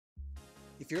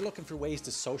If you're looking for ways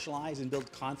to socialize and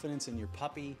build confidence in your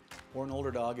puppy or an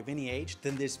older dog of any age,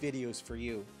 then this video is for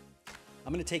you.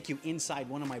 I'm going to take you inside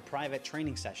one of my private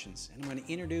training sessions, and I'm going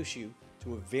to introduce you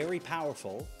to a very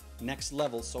powerful next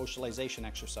level socialization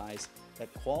exercise that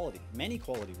many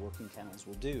quality working kennels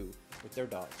will do with their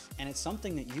dogs. And it's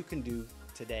something that you can do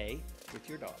today with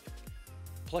your dog.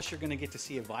 Plus, you're going to get to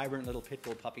see a vibrant little pit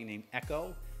bull puppy named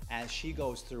Echo as she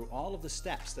goes through all of the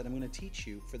steps that I'm going to teach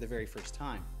you for the very first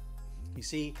time. You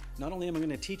see, not only am I going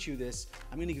to teach you this,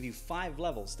 I'm going to give you 5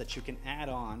 levels that you can add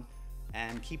on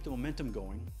and keep the momentum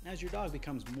going as your dog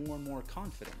becomes more and more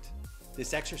confident.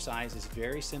 This exercise is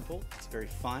very simple, it's very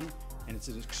fun, and it's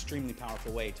an extremely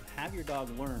powerful way to have your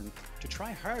dog learn to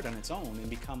try hard on its own and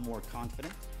become more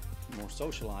confident, more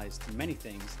socialized in many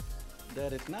things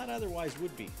that it not otherwise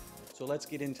would be. So let's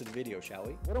get into the video, shall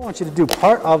we? What I want you to do,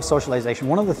 part of socialization,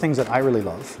 one of the things that I really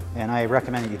love, and I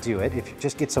recommend that you do it, if you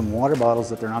just get some water bottles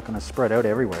that they're not going to spread out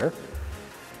everywhere.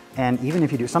 And even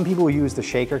if you do, some people will use the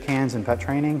shaker cans in pet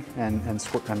training and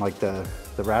like the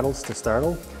rattles to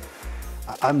startle.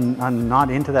 I'm not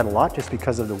into that a lot just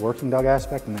because of the working dog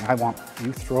aspect, and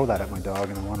you throw that at my dog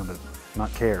and I want him to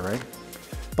not care, right?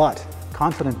 But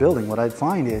confident building, what I'd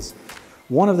find is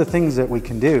one of the things that we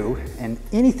can do, and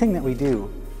anything that we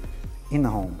do in the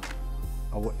home,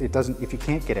 if you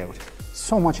can't get out,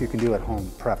 so much you can do at home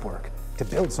prep work to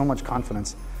build so much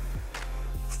confidence.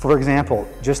 For example,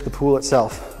 just the pool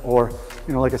itself, or,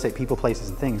 like I say, people, places,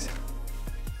 and things.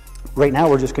 Right now,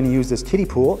 we're just going to use this kiddie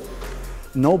pool.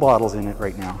 No bottles in it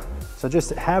right now. So just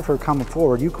have her come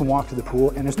forward. You can walk to the pool,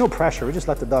 and there's no pressure. We just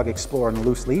let the dog explore on a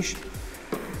loose leash.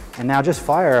 And now just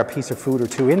fire a piece of food or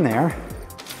two in there.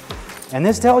 And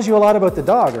this tells you a lot about the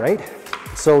dog, right?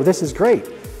 So this is great.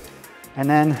 And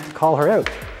then call her out.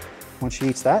 Once she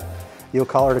eats that, you'll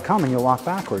call her to come and you'll walk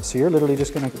backwards. So you're literally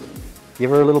just going to give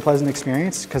her a little pleasant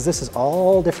experience, because this is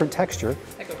all different texture.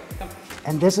 Echo, come.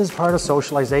 And this is part of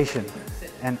socialization.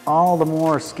 And all the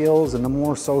more skills and the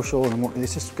more social, and the more,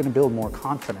 it's just going to build more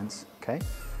confidence, okay?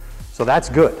 So that's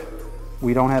good.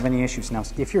 We don't have any issues. Now,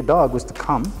 if your dog was to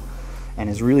come and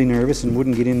is really nervous and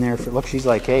wouldn't get in there, look, she's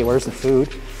like, hey, where's the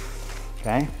food?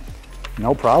 Okay,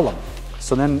 no problem.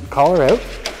 So then call her out.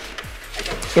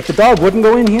 If the dog wouldn't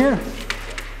go in here,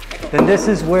 then this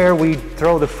is where we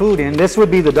throw the food in. This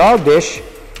would be the dog dish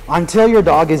until your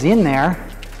dog is in there,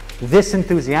 this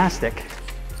enthusiastic.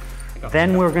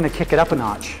 Then we're going to kick it up a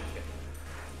notch.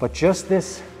 But just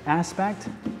this aspect,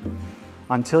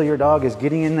 until your dog is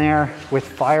getting in there with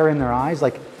fire in their eyes.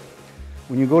 Like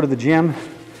when you go to the gym,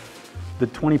 the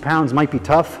 20 pounds might be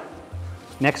tough.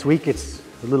 Next week it's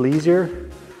a little easier.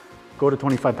 Go to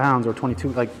 25 pounds or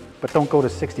 22, but don't go to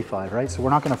 65, right? So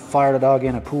we're not going to fire the dog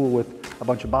in a pool with a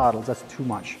bunch of bottles. That's too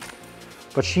much.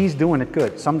 But she's doing it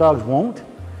good. Some dogs won't,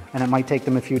 and it might take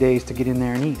them a few days to get in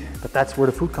there and eat. But that's where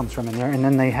the food comes from in there. And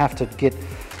then they have to get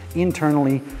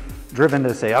internally driven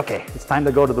to say, okay, it's time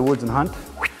to go to the woods and hunt.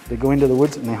 They go into the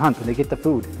woods and they hunt and they get the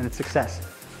food, and it's success.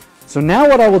 So now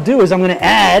what I will do is I'm going to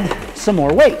add some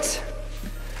more weights.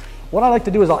 What I like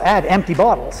to do is I'll add empty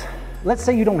bottles. Let's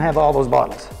say you don't have all those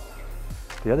bottles.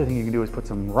 The other thing you can do is put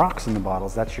some rocks in the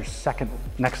bottles. That's your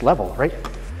next level, right?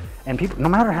 And people, no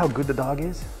matter how good the dog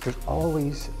is, there's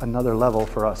always another level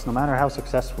for us. No matter how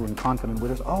successful and confident,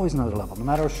 there's always another level. No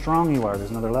matter how strong you are,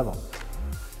 there's another level.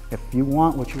 If you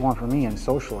want what you want from me, and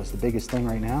social is the biggest thing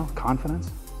right now, confidence,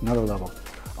 another level.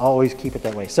 Always keep it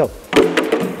that way. So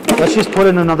let's just put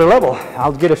in another level.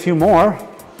 I'll get a few more,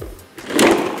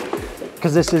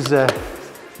 because this is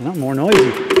more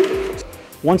noisy.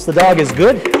 Once the dog is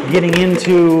good, getting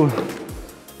into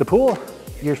the pool,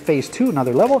 your phase 2,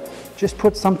 another level, just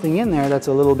put something in there that's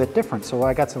a little bit different. So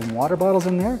I got some water bottles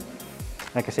in there.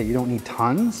 Like I said, you don't need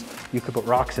tons. You could put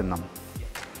rocks in them.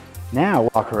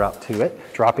 Now walk her up to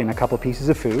it, drop in a couple pieces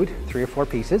of food, 3 or 4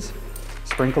 pieces,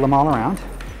 sprinkle them all around.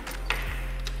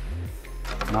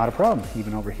 Not a problem.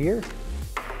 Even over here.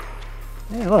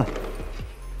 Hey, look.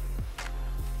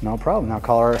 No problem. Now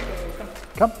call her,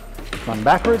 come, run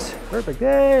backwards. Perfect.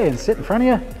 Hey, and sit in front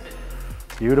of you.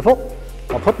 Beautiful.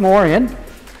 I'll put more in.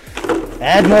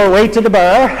 Add more weight to the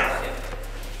bar.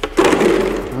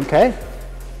 Okay.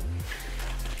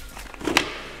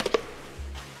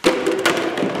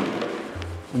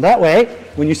 And that way,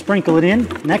 when you sprinkle it in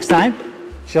next time,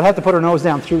 she'll have to put her nose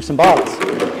down through some bottles.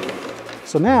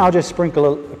 So now just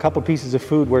sprinkle a couple pieces of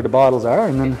food where the bottles are,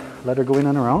 and then let her go in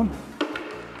on her own.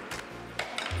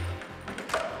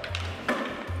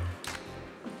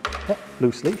 Yeah,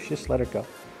 loose leash, just let her go.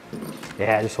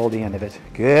 Yeah, just hold the end of it.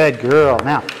 Good girl.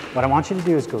 Now, what I want you to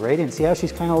do is go right in. See how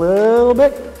she's kind of a little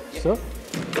bit? So,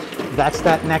 that's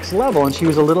that next level, and she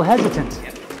was a little hesitant.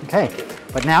 Okay,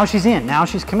 But now she's in, now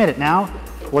she's committed. Now,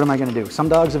 what am I gonna do? Some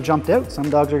dogs have jumped out, some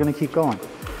dogs are gonna keep going.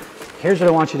 Here's what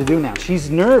I want you to do now. She's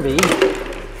nervy.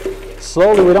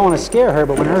 Slowly, we don't wanna scare her,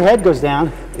 but when her head goes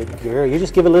down, good girl, you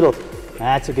just give a little,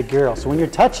 that's a good girl. So when you're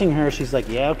touching her, she's like,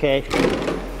 yeah, okay.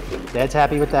 Dad's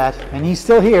happy with that. And he's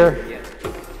still here.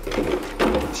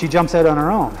 She jumps out on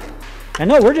her own. And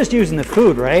no, we're just using the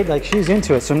food, right? Like she's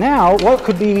into it. So now, what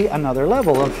could be another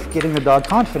level of getting the dog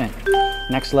confident?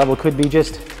 Next level could be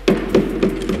just,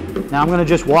 now I'm gonna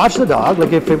just watch the dog.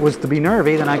 Like if it was to be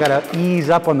nervy, then I gotta ease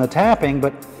up on the tapping,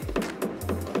 but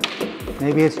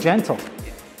maybe it's gentle.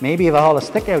 Maybe if I hold a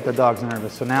stick out, the dog's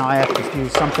nervous. So now I have to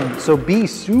use something. So be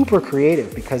super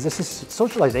creative, because this is,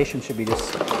 socialization should be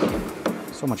just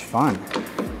so much fun.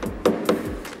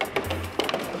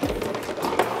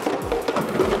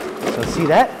 So see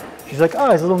that? She's like, oh, I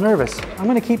was a little nervous. I'm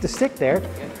gonna keep the stick there.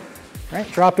 Right,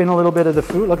 drop in a little bit of the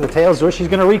food. Look at the tail's door. She's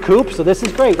gonna recoup, so this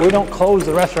is great. We don't close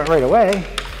the restaurant right away.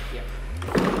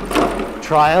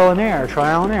 Trial and error,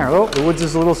 trial and error. Oh, the woods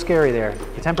is a little scary there.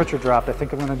 The temperature dropped. I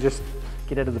think I'm gonna just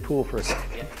get out of the pool for a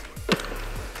second.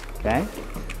 Okay,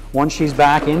 once she's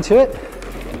back into it,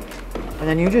 and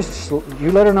then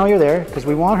you let her know you're there, because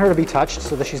we want her to be touched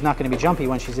so that she's not gonna be jumpy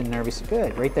when she's in nervous.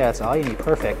 Good, right there, that's all you need,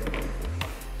 perfect.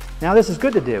 Now this is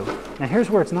good to do. Now here's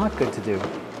where it's not good to do.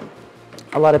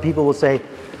 A lot of people will say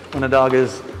when a dog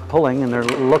is pulling and they're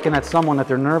looking at someone that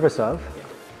they're nervous of,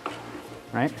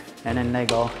 right? And then they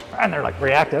go, and they're like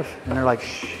reactive, and they're like,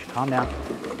 shh, calm down.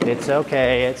 It's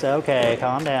okay,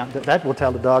 calm down. That will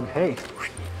tell the dog, hey,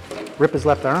 rip his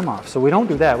left arm off. So we don't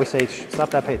do that. We say, stop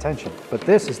that, pay attention. But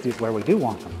this is where we do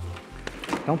want them.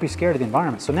 Don't be scared of the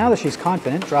environment. So now that she's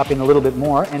confident, drop in a little bit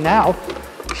more, and now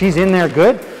she's in there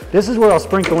good. This is where I'll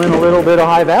sprinkle in a little bit of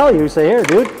high value. Say, here,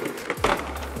 dude.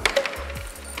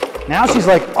 Now she's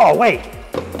like, oh, wait.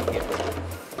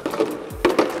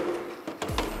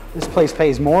 This place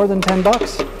pays more than 10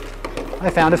 bucks. I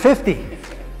found a 50.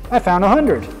 I found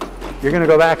 100. You're gonna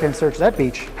go back and search that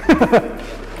beach,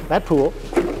 that pool.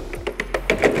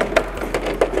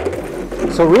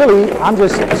 So really, I'm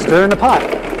just stirring the pot.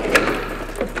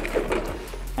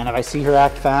 And if I see her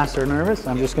act fast or nervous,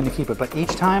 I'm just gonna keep it. But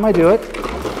each time I do it,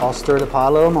 I'll stir the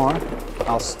pot a little more.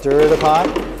 I'll stir the pot,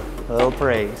 a little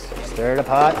praise. Stir the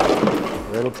pot,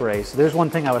 a little praise. So there's one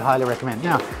thing I would highly recommend.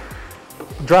 Now,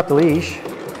 drop the leash,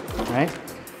 right?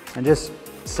 And just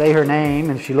say her name,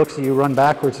 and if she looks at you, run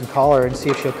backwards and call her and see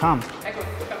if she'll come.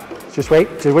 Just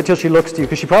wait till she looks to you,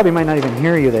 because she probably might not even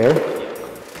hear you there.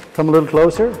 Come a little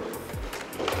closer,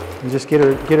 and just get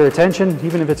her attention,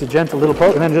 even if it's a gentle little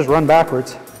poke, and then just run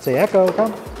backwards. Say, Echo,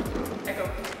 come. Echo.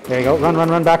 There you go,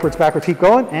 run, backwards, keep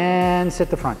going, and sit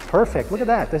the front. Perfect, look at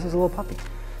that, this is a little puppy.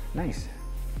 Nice.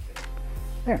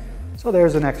 There. So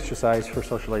there's an exercise for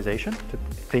socialization to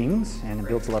things, and it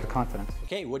builds a lot of confidence.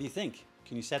 Okay, what do you think?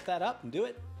 Can you set that up and do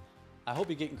it? I hope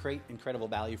you're getting incredible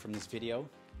value from this video,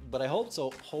 but I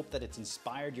also hope that it's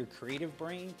inspired your creative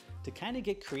brain to kind of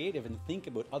get creative and think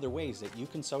about other ways that you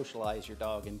can socialize your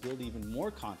dog and build even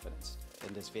more confidence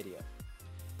than this video.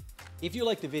 If you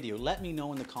liked the video, let me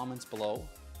know in the comments below,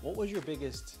 what was your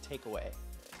biggest takeaway?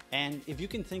 And if you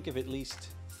can think of at least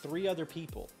 3 other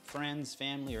people, friends,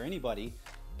 family, or anybody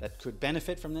that could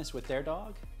benefit from this with their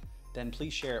dog, then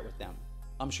please share it with them.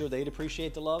 I'm sure they'd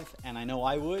appreciate the love, and I know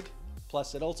I would.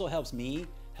 Plus, it also helps me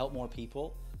help more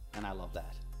people, and I love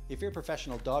that. If you're a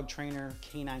professional dog trainer,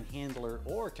 canine handler,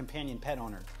 or companion pet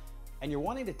owner, and you're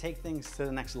wanting to take things to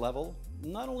the next level,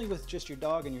 not only with just your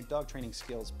dog and your dog training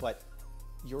skills, but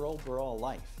your overall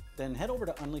life, then head over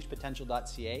to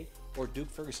unleashpotential.ca or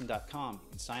dukeferguson.com. You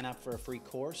can sign up for a free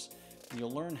course, and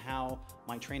you'll learn how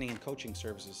my training and coaching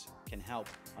services can help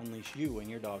unleash you and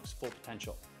your dog's full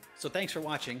potential. So thanks for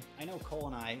watching. I know Cole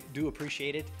and I do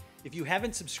appreciate it. If you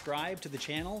haven't subscribed to the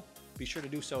channel, be sure to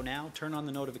do so now. Turn on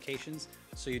the notifications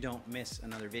so you don't miss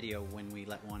another video when we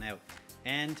let one out.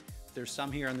 And there's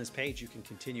some here on this page you can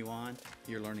continue on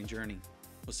your learning journey.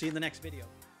 We'll see you in the next video.